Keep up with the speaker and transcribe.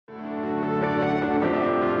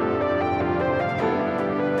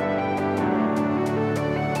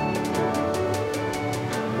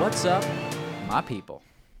What's up, my people?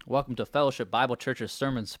 Welcome to Fellowship Bible Church's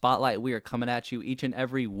Sermon Spotlight. We are coming at you each and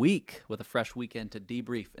every week with a fresh weekend to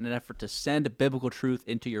debrief in an effort to send biblical truth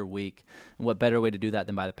into your week. And what better way to do that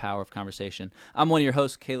than by the power of conversation? I'm one of your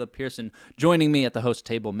hosts, Caleb Pearson. Joining me at the host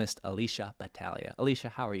table, Miss Alicia Battaglia. Alicia,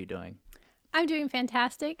 how are you doing? I'm doing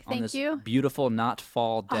fantastic. On Thank this you. Beautiful, not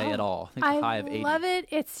fall day at all. I think a high of 80. I love it.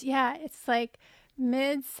 It's like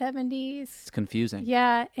mid 70s. It's confusing.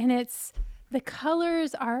 Yeah, and the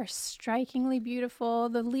colors are strikingly beautiful.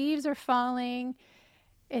 The leaves are falling.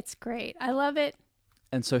 It's great. I love it.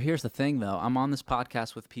 And so here's the thing, though. I'm on this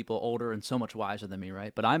podcast with people older and so much wiser than me,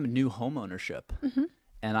 right? But I'm new homeownership. Mm-hmm.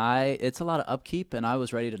 And it's a lot of upkeep, and I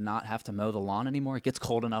was ready to not have to mow the lawn anymore. It gets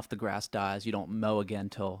cold enough, the grass dies. You don't mow again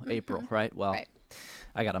till April, right? Well, Right.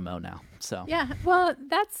 I got to mow now, so. Yeah, well,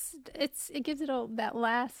 it gives it that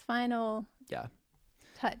last final Yeah.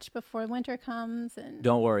 touch before winter comes. And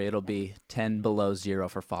Don't worry, it'll be 10 below zero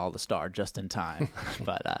for Follow the Star just in time.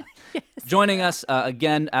 But Yes. joining us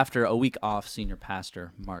again after a week off, Senior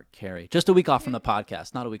Pastor Mark Carey. Just a week off from the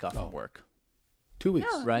podcast, not a week off from work. 2 weeks.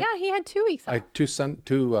 No, Right? Yeah, he had 2 weeks off. That's right.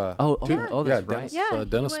 Dennis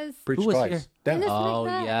Who preached was twice. here? Dennis. Dennis. Oh,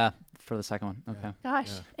 that. yeah, for the second one. Okay.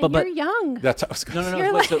 Gosh, But- and you're young. That's what I was going No.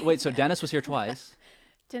 You're Wait, so Dennis was here twice,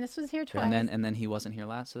 Dennis was here twice. and then he wasn't here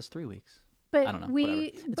last, so it's 3 weeks. But I don't know, we whatever.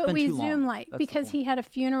 It's but been we too long. Zoom light That's the because point. he had a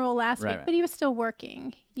funeral last Right, week, right. but he was still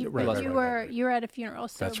working. Right, right, you were at a funeral,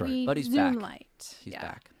 so That's right. we But he's Zoom back. light. He's Yeah.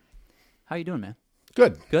 back. How you doing, man?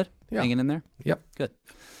 Good. Good? Yeah. Hanging in there? Yep. Good.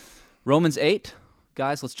 Romans 8.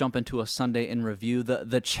 Guys, let's jump into a Sunday in review.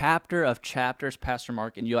 The chapter of chapters, Pastor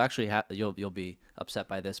Mark, and you'll actually you'll be upset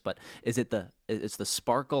by this, but it's the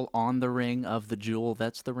sparkle on the ring of the jewel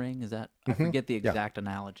that's the ring? Is that? I forget the exact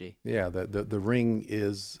analogy. Yeah. The ring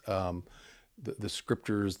is the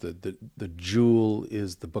scriptures. The jewel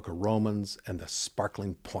is the book of Romans, and the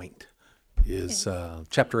sparkling point is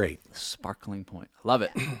chapter 8. Sparkling point. I love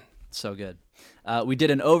it. So good. We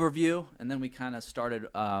did an overview, and then we kind of started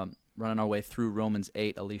running our way through Romans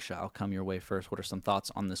 8. Alicia, I'll come your way first. What are some thoughts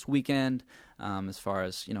on this weekend as far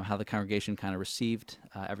as how the congregation kind of received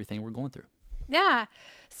everything we're going through? Yeah.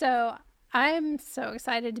 So I'm so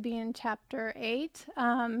excited to be in chapter 8.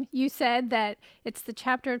 You said that it's the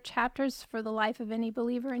chapter of chapters for the life of any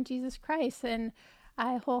believer in Jesus Christ, and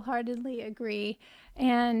I wholeheartedly agree.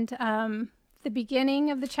 And the beginning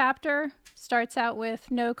of the chapter starts out with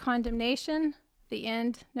no condemnation, the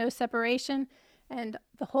end, no separation, and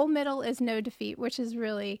the whole middle is no defeat, which is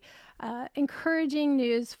really encouraging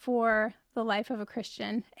news for the life of a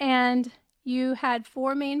Christian. And you had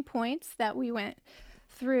 4 main points that we went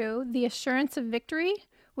through: the assurance of victory,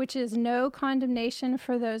 which is no condemnation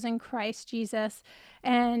for those in Christ Jesus.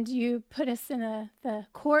 And you put us in the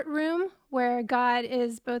courtroom where God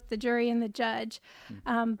is both the jury and the judge.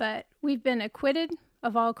 But we've been acquitted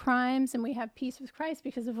of all crimes, and we have peace with Christ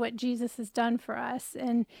because of what Jesus has done for us.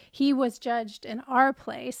 And he was judged in our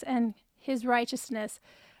place, and his righteousness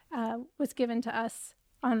was given to us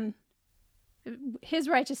his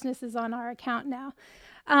righteousness is on our account now.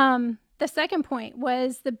 The second point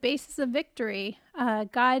was the basis of victory.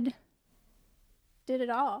 God did it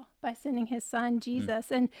all by sending his son, Jesus.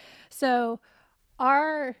 And so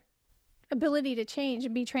our ability to change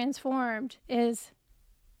and be transformed is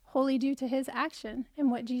wholly due to his action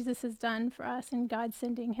and what Jesus has done for us and God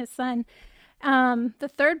sending his son.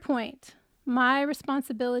 The third point, my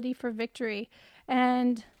responsibility for victory.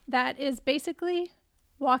 And that is basically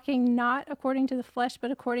walking not according to the flesh,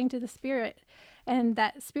 but according to the Spirit. And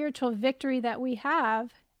that spiritual victory that we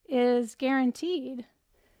have is guaranteed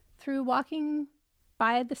through walking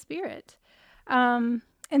by the Spirit. And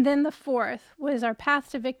then the fourth was our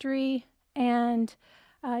path to victory. And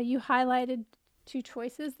you highlighted 2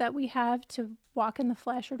 choices that we have: to walk in the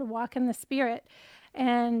flesh or to walk in the Spirit.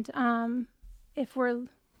 And if we're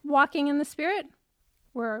walking in the Spirit,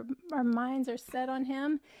 our minds are set on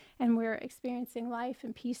him, and we're experiencing life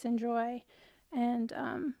and peace and joy. And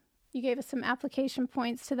you gave us some application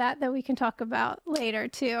points to that we can talk about later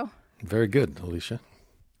too. Very good, Alicia.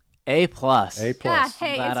 A plus. A plus. Yeah,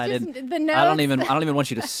 hey, Glad it's just the notes. I don't even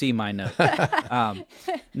want you to see my notes.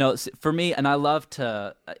 No, for me, and I love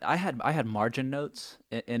to. I had margin notes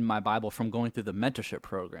in my Bible from going through the mentorship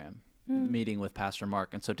program, meeting with Pastor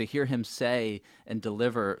Mark, and so to hear him say and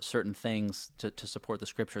deliver certain things to support the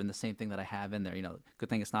scripture, and the same thing that I have in there. Good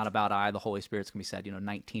thing it's not about I. The Holy Spirit's gonna be said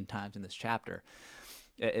 19 times in this chapter.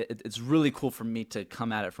 It's really cool for me to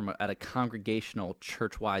come at it at a congregational,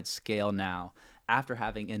 church-wide scale now, after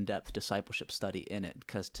having in-depth discipleship study in it,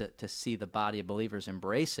 because to see the body of believers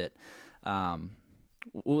embrace it,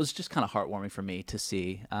 was just kind of heartwarming for me to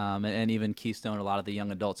see, and even Keystone, a lot of the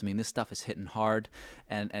young adults. I mean, this stuff is hitting hard,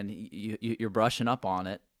 and you're brushing up on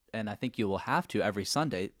it, and I think you will have to every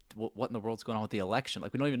Sunday. What in the world's going on with the election?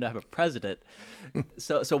 Like, we don't even have a president.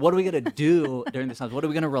 So what are we going to do during this time? What are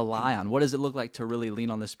we going to rely on? What does it look like to really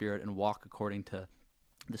lean on the Spirit and walk according to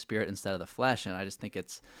the Spirit instead of the flesh? And I just think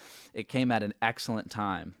it came at an excellent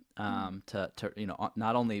time to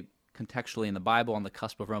not only contextually in the Bible on the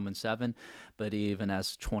cusp of Romans 7, but even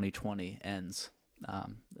as 2020 ends,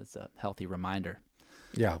 it's a healthy reminder.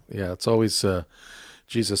 Yeah. It's always,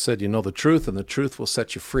 Jesus said, you know the truth, and the truth will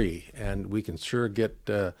set you free. And we can sure get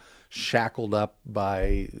shackled up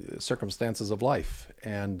by circumstances of life.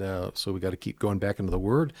 And so we got to keep going back into the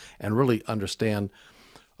Word and really understand,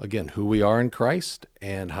 again, who we are in Christ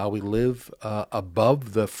and how we live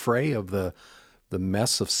above the fray of the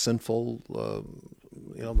mess of sinful,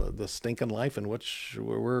 the stinking life in which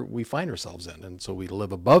we find ourselves in. And so we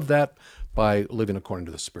live above that by living according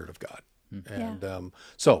to the Spirit of God. And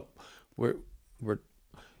so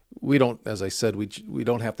we don't, as I said, we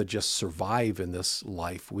don't have to just survive in this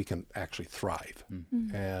life. We can actually thrive.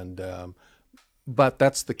 And but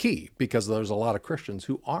that's the key, because there's a lot of Christians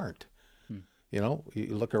who aren't. You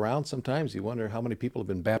look around sometimes, you wonder how many people have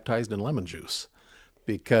been baptized in lemon juice,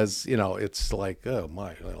 because it's like, oh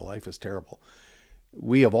my, life is terrible.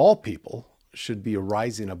 We of all people should be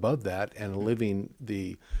rising above that and living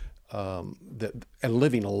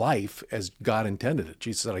living a life as God intended it.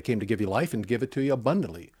 Jesus said, I came to give you life and give it to you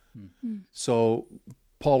abundantly. So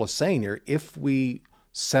Paul is saying here, if we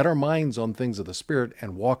set our minds on things of the Spirit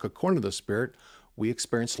and walk according to the Spirit, we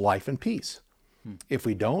experience life and peace. If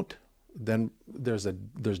we don't, then there's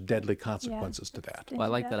deadly consequences to that. Well, I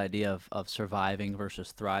like that idea of surviving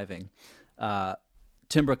versus thriving.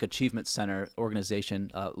 Timbrook Achievement Center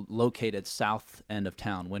organization located south end of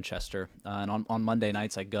town, Winchester. And on Monday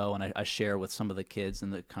nights I go and I share with some of the kids in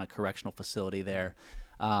the kind of correctional facility there.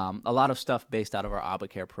 A lot of stuff based out of our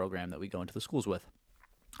Obacare program that we go into the schools with.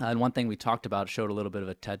 And one thing we talked about, showed a little bit of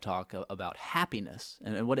a TED Talk about happiness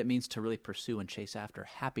and what it means to really pursue and chase after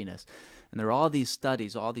happiness. And there are all these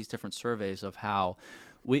studies, all these different surveys of how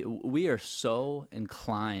we are so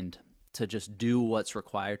inclined to just do what's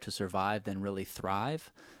required to survive than really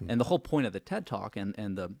thrive. And the whole point of the TED Talk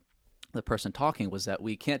and the person talking was that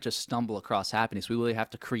we can't just stumble across happiness. We really have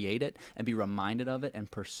to create it and be reminded of it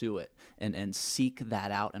and pursue it and seek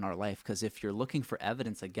that out in our life. Because if you're looking for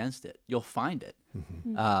evidence against it, you'll find it.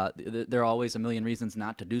 There are always a million reasons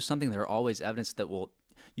not to do something. There are always evidence that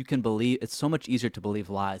you can believe. It's so much easier to believe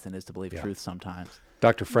lies than it is to believe truth sometimes.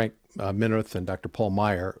 Dr. Frank Minirth and Dr. Paul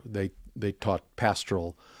Meyer, they taught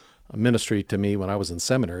pastoral ministry to me when I was in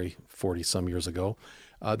seminary 40-some years ago.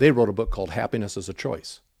 They wrote a book called Happiness is a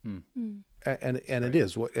Choice. And it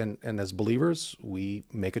is, and as believers, we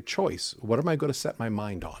make a choice. What am I going to set my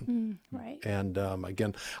mind on? Right. And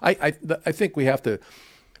again, I think we have to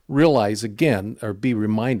realize again, or be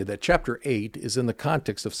reminded, that chapter 8 is in the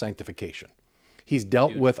context of sanctification. He's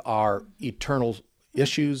dealt with our eternal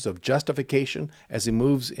issues of justification. As he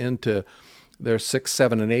moves into their 6,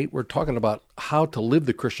 7, and 8, we're talking about how to live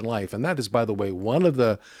the Christian life. And that is, by the way, one of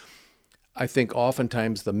the, I think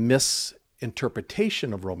oftentimes the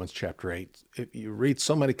misinterpretation of Romans chapter 8. You read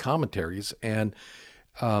so many commentaries, and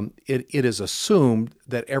it is assumed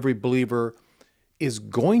that every believer is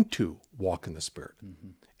going to walk in the Spirit.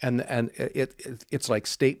 And it's like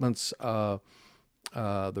statements, the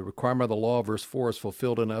requirement of the law, verse 4, is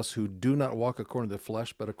fulfilled in us who do not walk according to the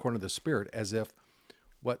flesh, but according to the Spirit, as if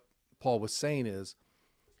what Paul was saying is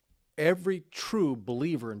every true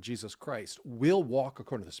believer in Jesus Christ will walk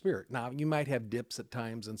according to the Spirit. Now, you might have dips at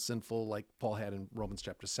times and sinful, like Paul had in Romans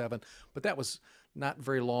chapter 7, but that was not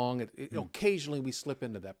very long. Occasionally we slip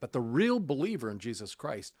into that. But the real believer in Jesus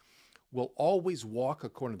Christ will always walk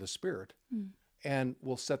according to the Spirit and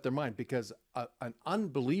will set their mind, because an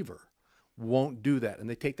unbeliever won't do that. And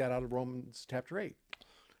they take that out of Romans chapter 8.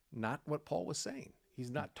 Not what Paul was saying. He's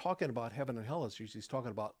not talking about heaven and hell issues. He's talking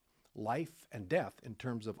about life and death in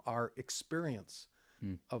terms of our experience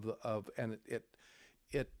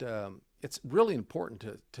it's really important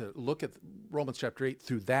to look at Romans chapter 8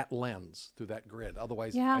 through that lens, through that grid.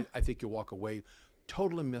 Otherwise, I think you'll walk away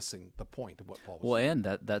totally missing the point of what Paul was saying. And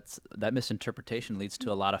that misinterpretation leads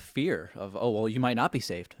to a lot of fear of, you might not be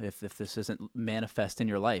saved if this isn't manifest in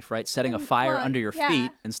your life, right? Setting a fire under your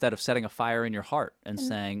feet instead of setting a fire in your heart and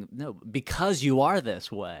saying, no, because you are this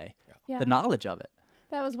way, the knowledge of it.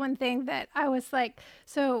 That was one thing that I was like,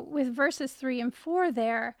 so with verses 3 and 4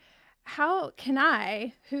 there, how can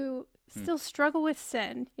I, who still struggle with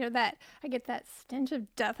sin, that I get that stench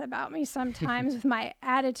of death about me sometimes with my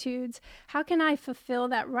attitudes. How can I fulfill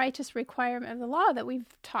that righteous requirement of the law that we've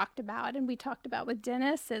talked about, and we talked about with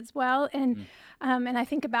Dennis as well? And I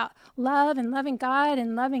think about love and loving God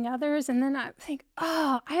and loving others, and then I think,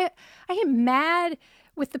 I get mad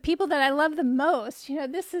with the people that I love the most.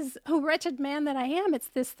 This is, oh, wretched man that I am. It's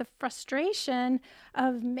the frustration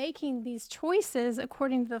of making these choices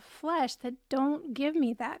according to the flesh that don't give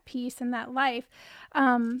me that peace and that life.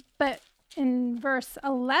 But in verse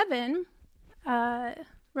 11,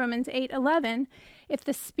 Romans 8:11, if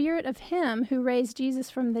the spirit of him who raised Jesus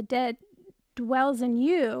from the dead dwells in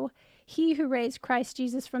you, he who raised Christ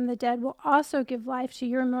Jesus from the dead will also give life to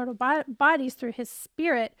your mortal bodies through his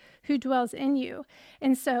spirit who dwells in you.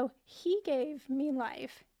 And so he gave me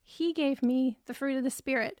life. He gave me the fruit of the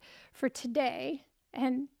Spirit for today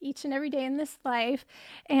and each and every day in this life.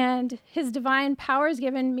 And his divine power has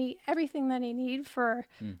given me everything that I need for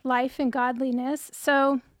life and godliness.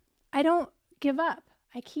 So I don't give up.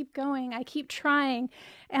 I keep going. I keep trying.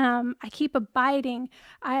 I keep abiding.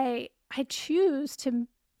 I choose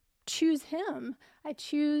him. I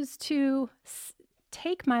choose to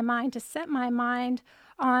take my mind, to set my mind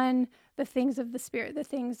on the things of the Spirit, the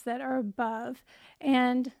things that are above.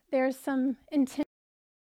 And there's some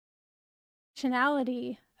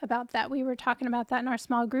intentionality about that. We were talking about that in our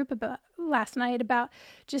small group about last night, about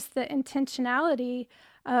just the intentionality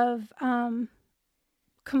of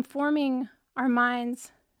conforming our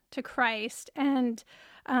minds to Christ, and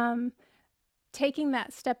taking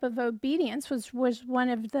that step of obedience was one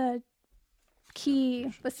of the key.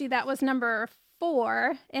 Let's see, that was number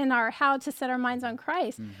 4 in our how to set our minds on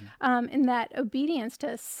Christ. In that obedience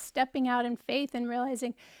to stepping out in faith and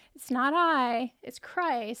realizing it's not I, it's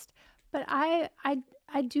Christ, but I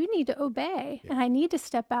do need to obey, and I need to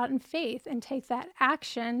step out in faith and take that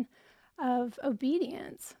action of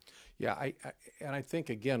obedience. Yeah, I think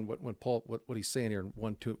again when Paul what he's saying here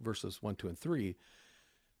in verses 1, 2, and 3.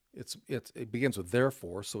 It begins with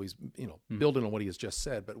therefore, so he's building on what he has just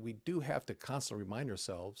said, but we do have to constantly remind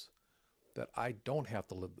ourselves that I don't have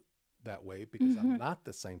to live that way because I'm not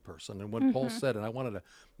the same person. And when Paul said, and I wanted to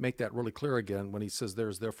make that really clear again, when he says there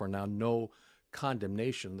is therefore now no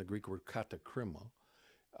condemnation, the Greek word katakrima,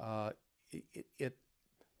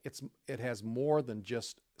 it has more than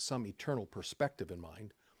just some eternal perspective in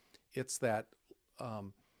mind. It's that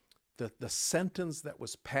the sentence that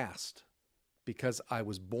was passed because I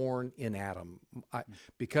was born in Adam,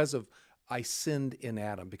 because I sinned in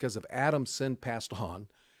Adam, because of Adam's sin passed on,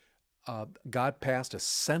 God passed a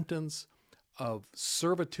sentence of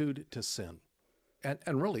servitude to sin.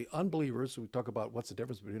 And really, unbelievers, we talk about what's the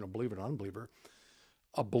difference between a believer and an unbeliever.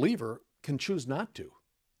 A believer can choose not to.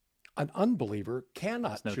 An unbeliever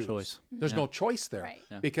cannot choose. There's no choice. There's no choice there,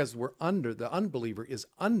 Right. because the unbeliever is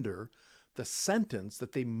under the sentence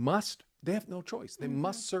that they have no choice. They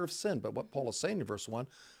must serve sin. But what Paul is saying in verse 1,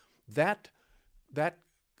 that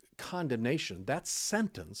condemnation, that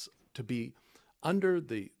sentence to be under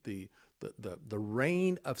the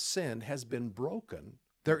reign of sin has been broken.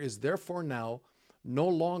 There is therefore now no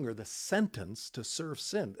longer the sentence to serve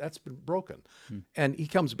sin. That's been broken. And he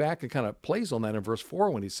comes back and kind of plays on that in verse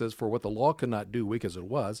 4 when he says, for what the law could not do, weak as it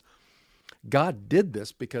was, God did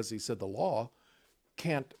this because he said the law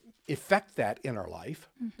can't effect that in our life,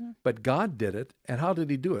 but God did it. And how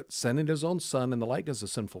did he do it? Sending his own son in the likeness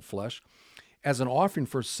of sinful flesh as an offering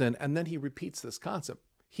for sin. And then he repeats this concept.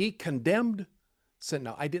 He condemned sin.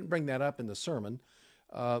 Now, I didn't bring that up in the sermon.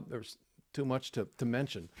 There's too much to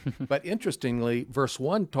mention. But interestingly, verse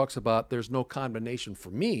 1 talks about there's no condemnation for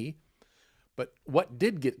me, but what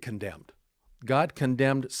did get condemned? God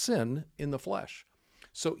condemned sin in the flesh.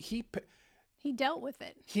 So he dealt with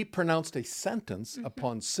it. He pronounced a sentence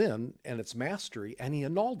upon sin and its mastery, and he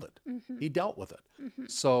annulled it. He dealt with it.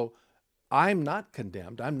 So I'm not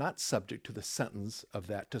condemned. I'm not subject to the sentence of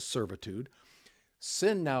that, to servitude.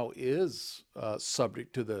 Sin now is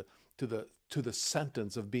subject to the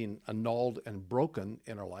sentence of being annulled and broken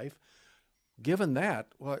in our life. Given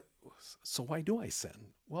that, so why do I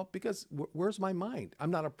sin? Well, because where's my mind?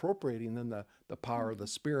 I'm not appropriating then the power of the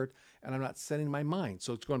Spirit, and I'm not setting my mind.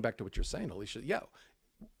 So it's going back to what you're saying, Alicia. Yeah,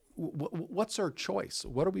 what's our choice?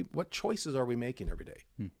 What choices are we making every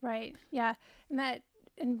day? Right. Yeah,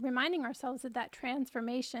 and reminding ourselves of that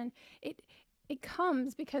transformation, it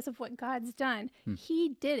comes because of what God's done.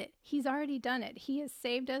 He did it. He's already done it. He has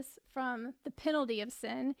saved us from the penalty of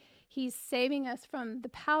sin. He's saving us from the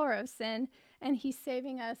power of sin, and he's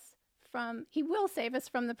saving us he will save us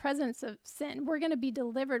from the presence of sin. We're going to be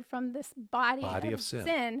delivered from this body of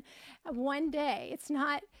sin one day. It's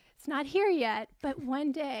not it's not here yet, but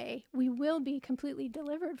one day we will be completely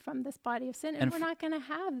delivered from this body of sin, and we're not going to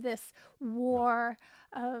have this war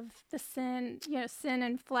of the sin, sin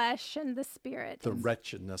and flesh and the spirit. The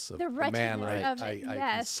wretchedness of the man wretchedness of I it, can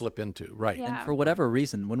yes. slip into. Right. Yeah. And for whatever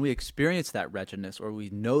reason, when we experience that wretchedness or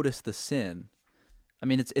we notice the sin, I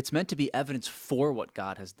mean, it's meant to be evidence for what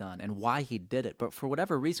God has done and why he did it. But for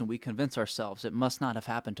whatever reason, we convince ourselves it must not have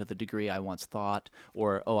happened to the degree I once thought,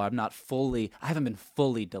 or, I haven't been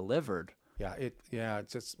fully delivered.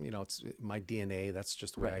 It's just, it's my DNA. That's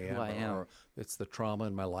just the way Right, I am. who I am. Or it's the trauma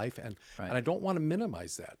in my life. And Right. I don't want to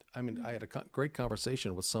minimize that. I mean, I had a great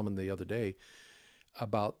conversation with someone the other day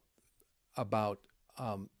about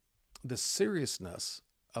the seriousness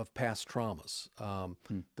of past traumas.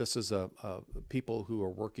 This is people who are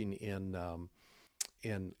working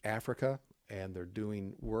in Africa, and they're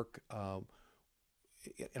doing work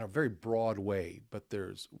in a very broad way. But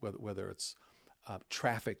there's whether it's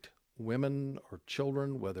trafficked women or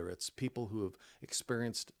children, whether it's people who have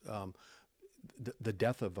experienced the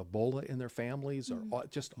death of Ebola in their families, or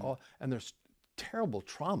and there's terrible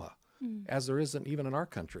trauma, as there isn't even in our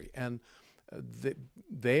country. And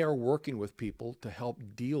they are working with people to help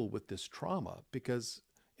deal with this trauma, because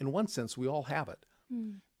in one sense we all have it.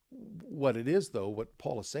 What it is, though, what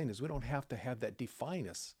Paul is saying is we don't have to have that define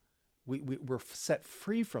us. We're set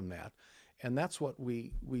free from that, and that's what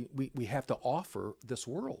we have to offer this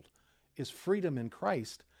world, is freedom in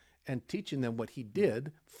Christ, and teaching them what he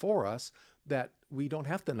did for us, that we don't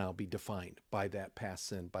have to now be defined by that past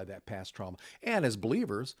sin, by that past trauma. And as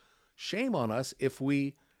believers, shame on us if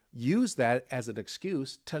we use that as an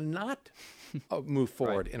excuse to not move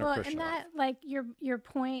forward in a Christian life. And that, like your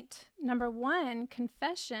point number one,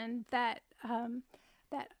 confession, that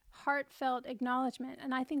that heartfelt acknowledgement,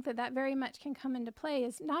 and I think that very much can come into play,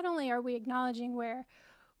 is not only are we acknowledging where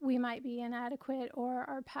we might be inadequate or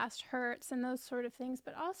our past hurts and those sort of things,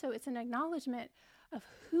 but also it's an acknowledgement of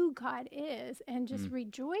who God is, and just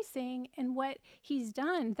rejoicing in what he's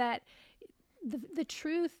done, that the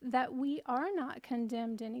truth that we are not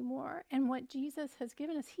condemned anymore, and what Jesus has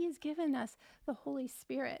given us. He has given us the Holy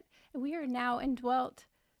Spirit. We are now indwelt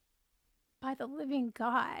by the living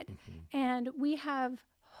God, and we have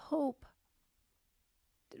hope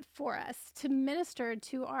for us to minister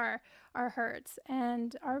to our hurts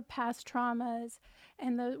and our past traumas,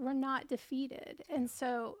 and we're not defeated. And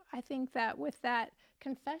so I think that with that,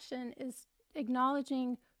 confession is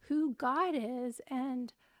acknowledging who God is,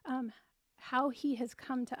 and how he has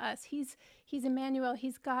come to us. He's Emmanuel.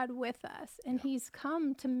 He's God with us, and he's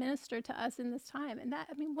come to minister to us in this time. And that,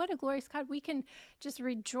 I mean, what a glorious God. We can just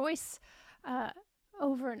rejoice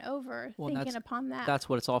over and over, thinking upon that. That's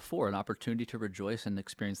what it's all for, an opportunity to rejoice and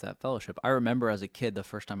experience that fellowship. I remember as a kid, the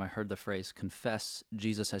first time I heard the phrase, confess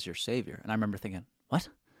Jesus as your Savior. And I remember thinking, what?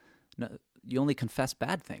 No, you only confess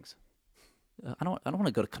bad things. I don't want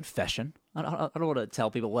to go to confession. I don't want to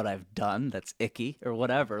tell people what I've done that's icky or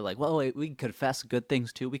whatever. Like, well, wait, we can confess good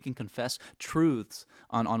things too. We can confess truths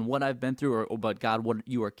on what I've been through, but God, what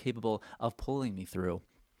you are capable of pulling me through.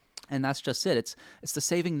 And that's just it. It's the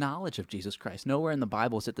saving knowledge of Jesus Christ. Nowhere in the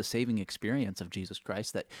Bible is it the saving experience of Jesus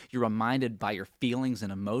Christ, that you're reminded by your feelings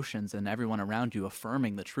and emotions and everyone around you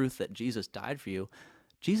affirming the truth that Jesus died for you.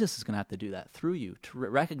 Jesus is going to have to do that through you, to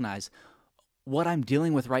recognize what I'm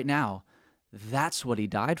dealing with right now. That's what he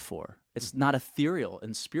died for. It's not ethereal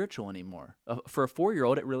and spiritual anymore. For a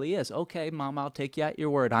 4-year-old, it really is. Okay, Mom, I'll take you at your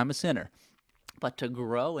word. I'm a sinner. But to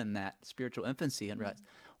grow in that spiritual infancy and realize,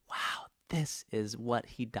 wow, this is what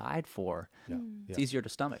he died for. It's easier to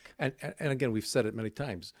stomach. And again, we've said it many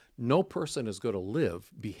times. No person is going to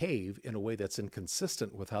behave in a way that's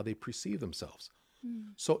inconsistent with how they perceive themselves.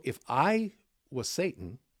 So if I was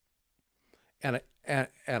Satan, and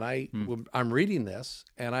I'm reading this,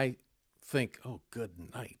 and I think, oh, good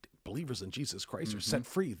night. Believers in Jesus Christ are set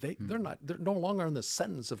free. They're no longer in the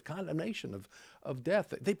sentence of condemnation of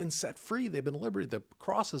death. They've been set free. They've been liberated. The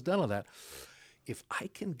cross has done all that. If I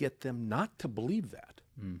can get them not to believe that,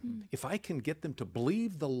 if I can get them to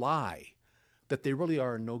believe the lie that they really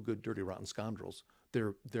are no good, dirty, rotten scoundrels,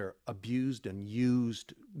 they're abused and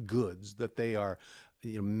used goods, that they are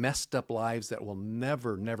messed up lives that will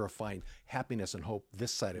never find happiness and hope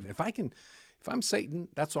this side of it. If I'm Satan,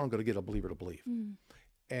 that's what I'm going to get a believer to believe.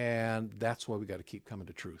 And that's why we got to keep coming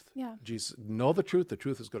to truth. Yeah. Jesus, know the truth. The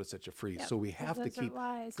truth is going to set you free. Yep. So we have to Those are keep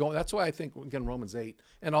lies. going. That's why I think, again, Romans 8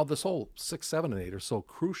 and all this whole 6, 7, and 8 are so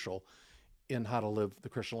crucial in how to live the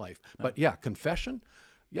Christian life. But confession.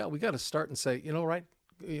 Yeah, we got to start and say,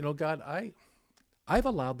 God, I've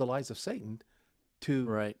allowed the lies of Satan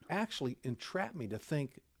to actually entrap me to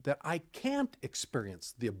think that I can't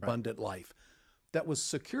experience the abundant life that was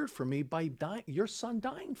secured for me by your son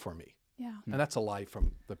dying for me. Yeah. And that's a lie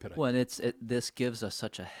from the pit of hell. Well, and this gives us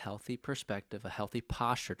such a healthy perspective, a healthy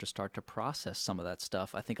posture to start to process some of that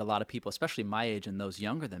stuff. I think a lot of people, especially my age and those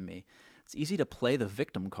younger than me, it's easy to play the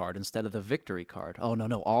victim card instead of the victory card. Oh,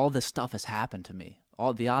 no, all this stuff has happened to me.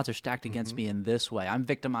 All the odds are stacked against me in this way. I'm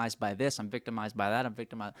victimized by this. I'm victimized by that. I'm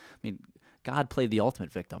victimized. I mean, God played the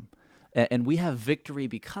ultimate victim. And we have victory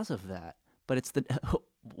because of that. But it's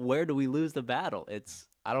where do we lose the battle?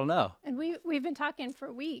 I don't know. And we've been talking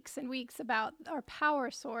for weeks and weeks about our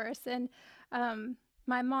power source. And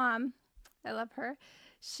my mom, I love her,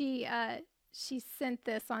 she sent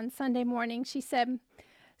this on Sunday morning. She said,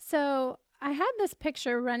 so I had this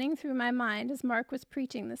picture running through my mind as Mark was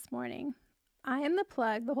preaching this morning. I am the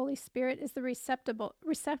plug. The Holy Spirit is the receptacle,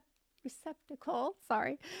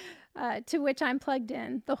 to which I'm plugged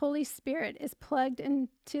in. The Holy Spirit is plugged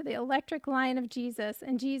into the electric line of Jesus,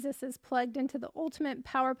 and Jesus is plugged into the ultimate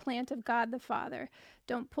power plant of God the Father.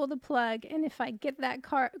 Don't pull the plug, and if I get that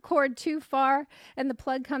cord too far and the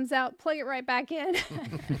plug comes out, plug it right back in.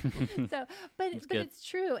 But it's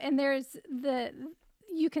true, and there's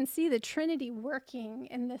you can see the Trinity working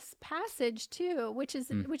in this passage too, which is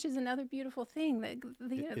another beautiful thing, that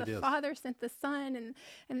the Father sent the Son,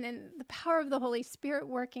 and then the power of the Holy Spirit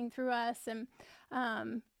working through us, and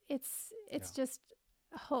it's just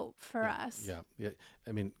hope for us. Yeah.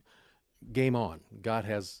 I mean, game on. God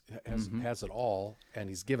has it all, and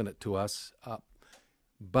He's given it to us,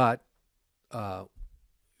 but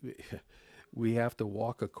we have to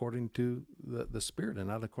walk according to the Spirit and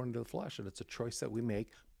not according to the flesh. And it's a choice that we make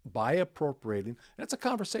by appropriating. And it's a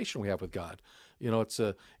conversation we have with God. It's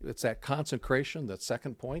that consecration, that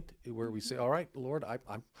second point, where we say, all right, Lord,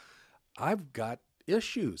 I've got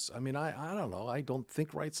issues. I mean, I don't know. I don't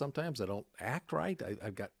think right sometimes. I don't act right.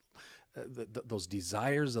 I've got those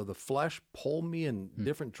desires of the flesh pull me in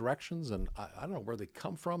different directions, and I don't know where they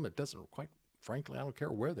come from. It doesn't quite, frankly, I don't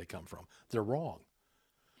care where they come from. They're wrong.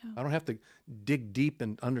 I don't have to dig deep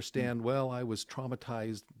and understand, well, I was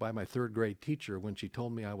traumatized by my third grade teacher when she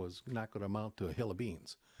told me I was not going to amount to a hill of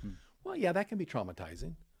beans. Well, yeah, that can be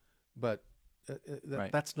traumatizing, but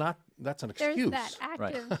that's an excuse. There's that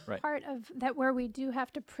active part of that where we do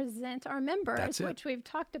have to present our members, which we've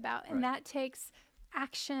talked about, and that takes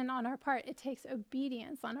action on our part. It takes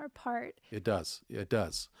obedience on our part. It does.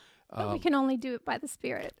 But we can only do it by the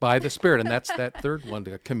Spirit. By the Spirit, and that's that third one,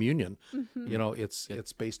 the communion.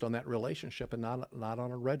 It's based on that relationship and not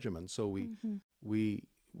on a regimen. So we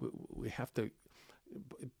have to.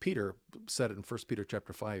 Peter said it in 1 Peter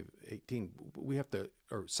chapter 5:18. We have to,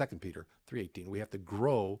 or 2 Peter 3:18. We have to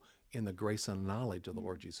grow in the grace and knowledge of the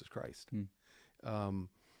Lord Jesus Christ.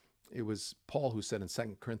 It was Paul who said in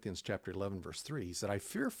 2 Corinthians chapter 11 verse 3. He said, "I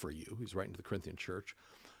fear for you." He's writing to the Corinthian church,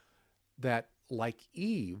 that like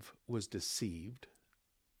Eve was deceived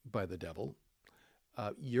by the devil,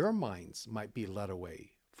 your minds might be led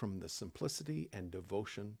away from the simplicity and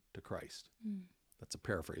devotion to Christ. That's a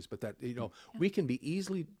paraphrase, but we can be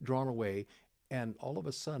easily drawn away, and all of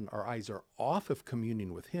a sudden our eyes are off of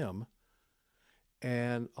communion with Him,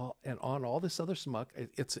 and on all this other smuck.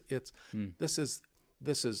 This is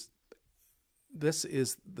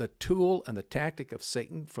the tool and the tactic of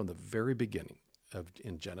Satan from the very beginning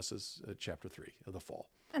in Genesis chapter 3 of the fall.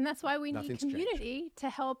 And that's why we need community to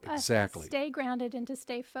help us stay grounded and to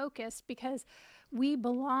stay focused, because we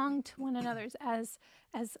belong to one another as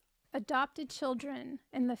adopted children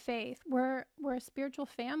in the faith. We're a spiritual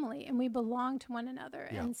family, and we belong to one another.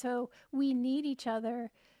 Yeah. And so we need each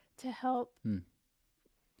other to help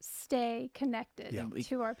stay connected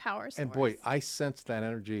to our power source. And boy, I sensed that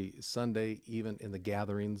energy Sunday, even in the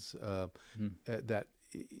gatherings, that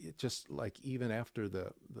it just like even after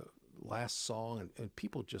the last song, and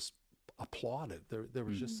people just applauded. There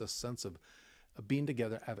was just a sense of being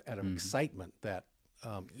together at an excitement that,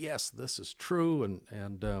 yes, this is true,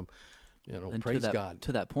 and praise God.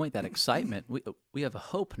 To that point, that excitement, we have a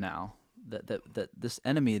hope now that this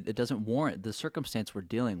enemy, it doesn't warrant, the circumstance we're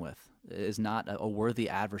dealing with is not a worthy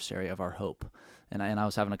adversary of our hope. And I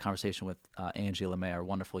was having a conversation with Angie LeMay, our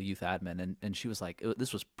wonderful youth admin, and she was like,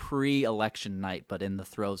 this was pre-election night, but in the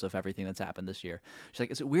throes of everything that's happened this year. She's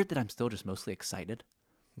like, is it weird that I'm still just mostly excited?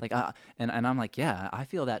 Like, and I'm like, yeah, I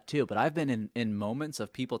feel that too. But I've been in moments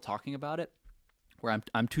of people talking about it where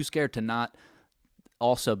I'm too scared to not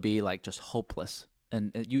also be like just hopeless.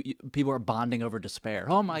 And people are bonding over despair.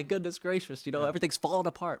 Oh my goodness gracious! Everything's falling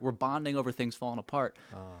apart. We're bonding over things falling apart.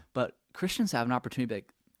 But Christians have an opportunity to be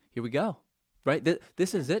like, here we go, right?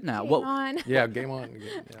 This is it now. Game on. Yeah, game on.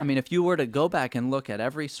 Yeah. I mean, if you were to go back and look at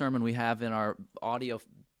every sermon we have in our audio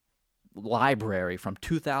library from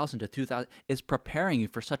 2000 to 2000 is preparing you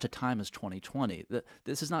for such a time as 2020.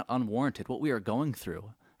 This is not unwarranted. What we are going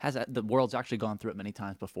through the world's actually gone through it many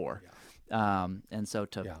times before. And so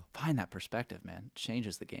to find that perspective, man,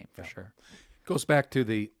 changes the game for sure. Goes back to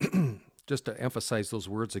the, just to emphasize those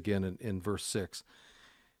words again in verse 6.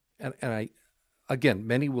 And again,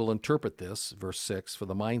 many will interpret this, verse 6, for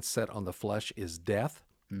the mind set on the flesh is death,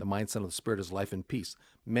 the mind set on the spirit is life and peace.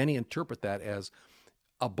 Many interpret that as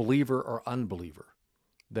a believer or unbeliever.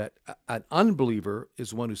 That an unbeliever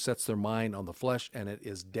is one who sets their mind on the flesh, and it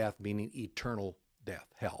is death, meaning eternal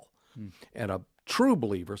death, hell. And a true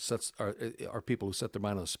believer are people who set their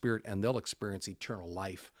mind on the spirit, and they'll experience eternal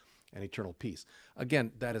life and eternal peace.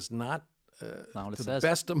 Again, that is not to the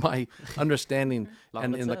best of my understanding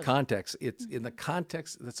and in the context. It's in the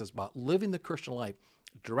context that says about living the Christian life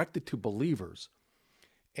directed to believers.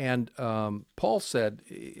 And Paul said,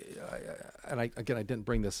 and I didn't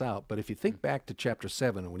bring this out, but if you think back to chapter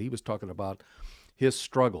 7, when he was talking about his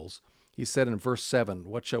struggles, he said in verse 7,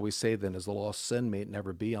 what shall we say then? Is the law of sin? May it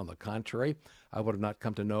never be. On the contrary, I would have not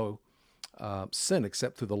come to know sin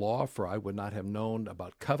except through the law, for I would not have known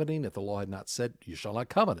about coveting if the law had not said, you shall not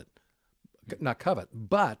covet.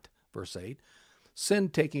 But, verse 8, sin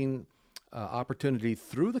taking opportunity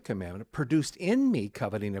through the commandment produced in me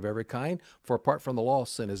coveting of every kind, for apart from the law,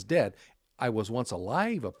 sin is dead. I was once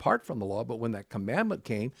alive apart from the law, but when that commandment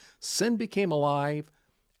came, sin became alive,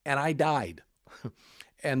 and I died.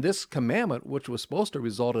 And this commandment, which was supposed to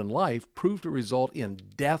result in life, proved to result in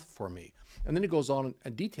death for me. And then he goes on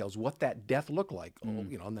and details what that death looked like,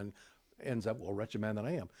 and then ends up, well, wretched man that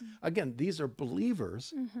I am. Again, these are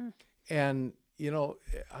believers, and,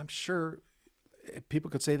 I'm sure people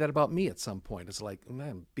could say that about me at some point. It's like,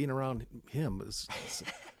 man, being around him is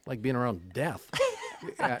like being around death,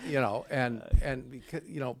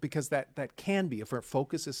 because that can be, if our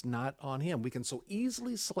focus is not on him, we can so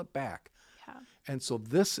easily slip back. Yeah. And so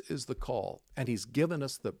this is the call, and he's given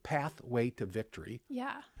us the pathway to victory.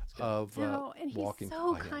 Yeah. Of and walking. He's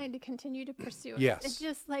so kind to continue to pursue us. Yes. It's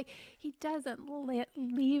just like he doesn't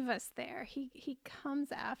leave us there. He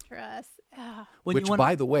comes after us. Which,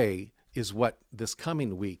 by the way, is what this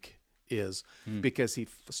coming week is, because he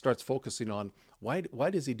starts focusing on why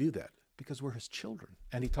does he do that? Because we're his children,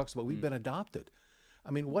 and he talks about we've been adopted.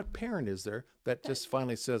 I mean, what parent is there that just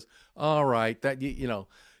finally says, "All right, that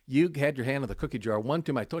you had your hand in the cookie jar one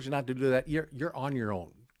time. I told you not to do that. You're on your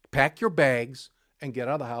own. Pack your bags and get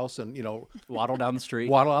out of the house, and waddle down the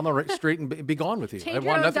street, and be gone with you. Change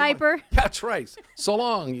your own diaper. That's right. So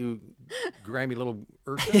long, you grimy little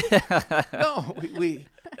urchin." No,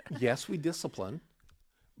 yes, we discipline,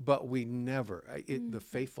 but we never the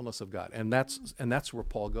faithfulness of God, and that's where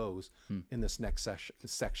Paul goes in this next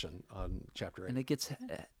section on chapter 8. And it gets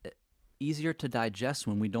easier to digest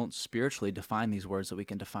when we don't spiritually define these words that we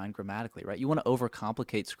can define grammatically, right? You want to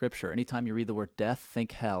overcomplicate Scripture. Anytime you read the word death,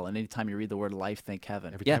 think hell, and anytime you read the word life, think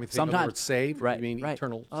heaven. Every time you think of the word saved, right, you mean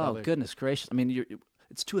eternal salvation. Oh, goodness gracious! I mean,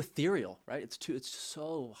 it's too ethereal, right? It's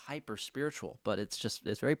so hyper spiritual, but it's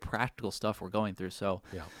very practical stuff we're going through. So,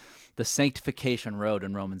 the sanctification road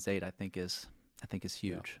in Romans 8, I think is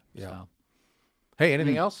huge. Yeah. So. Hey,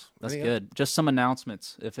 anything else? That's good. Just some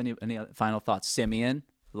announcements. If any final thoughts, Simeon.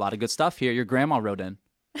 A lot of good stuff here. Your grandma wrote in.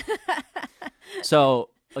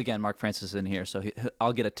 So, again, Mark Francis is in here, so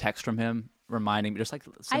I'll get a text from him reminding me, just like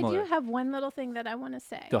similar. I do have one little thing that I want to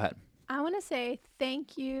say. Go ahead. I want to say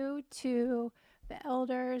thank you to the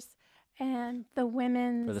elders and the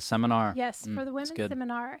women's... For the seminar. Yes, for the women's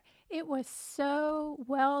seminar. It was so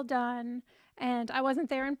well done, and I wasn't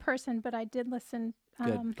there in person, but I did listen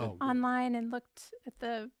online and looked at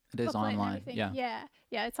the It is online, Yeah,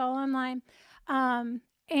 it's all online.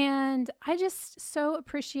 And I just so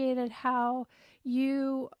appreciated how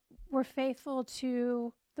you were faithful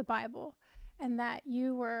to the Bible, and that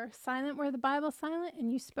you were silent where the Bible's silent, and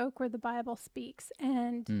you spoke where the Bible speaks.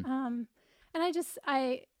 And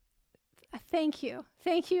I thank you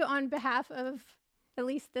on behalf of at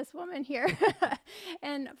least this woman here,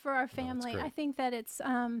 and for our family. I think that it's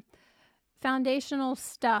foundational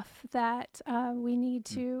stuff that we need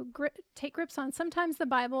to take grips on. Sometimes the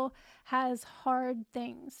Bible has hard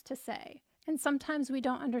things to say, and sometimes we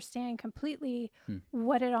don't understand completely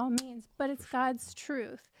what it all means, but it's God's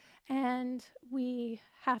truth, and we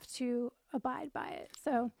have to abide by it.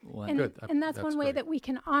 So, and that's one way that we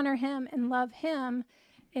can honor him and love him,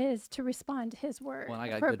 is to respond to his word. Well, I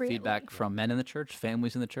got good feedback from men in the church,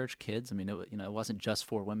 families in the church, kids. I mean, it wasn't just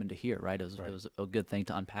for women to hear, right? It was a good thing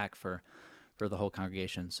to unpack for the whole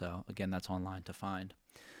congregation. So again, that's online to find.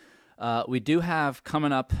 We do have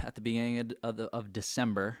coming up at the beginning of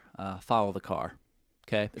December, Follow the Car.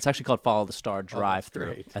 Okay, it's actually called Follow the Star Drive-Through,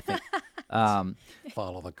 great. I think.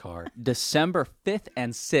 Follow the card. December 5th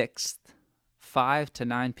and 6th, 5 to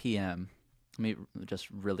 9 p.m. Let me just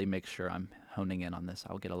really make sure I'm honing in on this.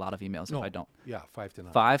 I'll get a lot of emails if I don't. Yeah, 5 to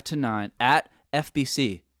 9. 5 to 9 at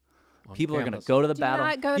FBC. People are going to campus. go to the Do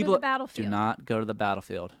not go to the battlefield. Do not go to the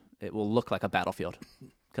battlefield. It will look like a battlefield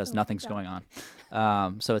because nothing's going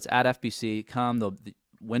on. So it's at FBC. Come, the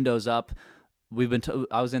windows up.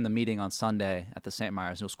 I was in the meeting on Sunday at the St.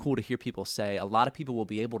 Myers, and it was cool to hear people say a lot of people will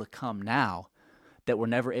be able to come now that were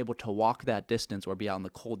never able to walk that distance or be out in the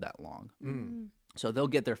cold that long. So they'll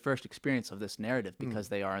get their first experience of this narrative because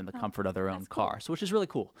they are in the comfort of their own car, so which is really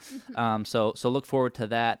cool. So look forward to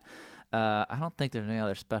that. I don't think there's any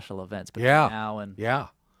other special events between now and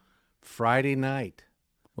Friday night.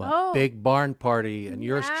 Oh, Big barn party, and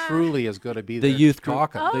yours truly is going to be the there youth group,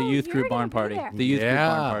 talking. the youth you're group gonna barn be party, there. the youth group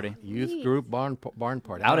barn party Youth group barn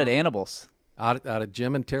party out at Animals. out of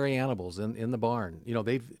Jim and Terry Animals in the barn. You know,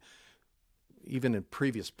 they've even in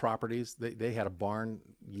previous properties they had a barn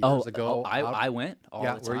years ago. I went all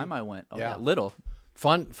Yeah, the were time. you? I went. Oh, Yeah. yeah, little.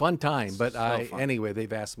 Fun time, but fun. anyway,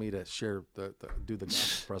 they've asked me to share do the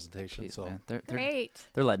gospel presentation. Jeez, So man. great.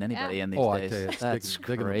 They're letting anybody in these I days. tell you, it's That's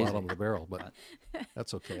digging the crazy. bottom of the barrel, but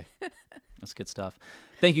that's okay. That's good stuff.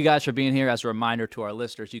 Thank you guys for being here. As a reminder to our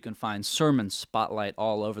listeners, you can find Sermon Spotlight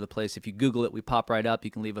all over the place. If you Google it, we pop right up. You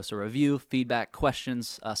can leave us a review, feedback,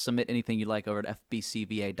 questions, submit anything you'd like over at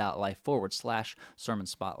fbcva.life/Sermon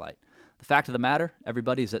Spotlight. The fact of the matter,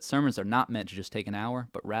 everybody, is that sermons are not meant to just take an hour,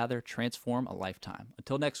 but rather transform a lifetime.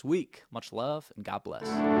 Until next week, much love and God bless.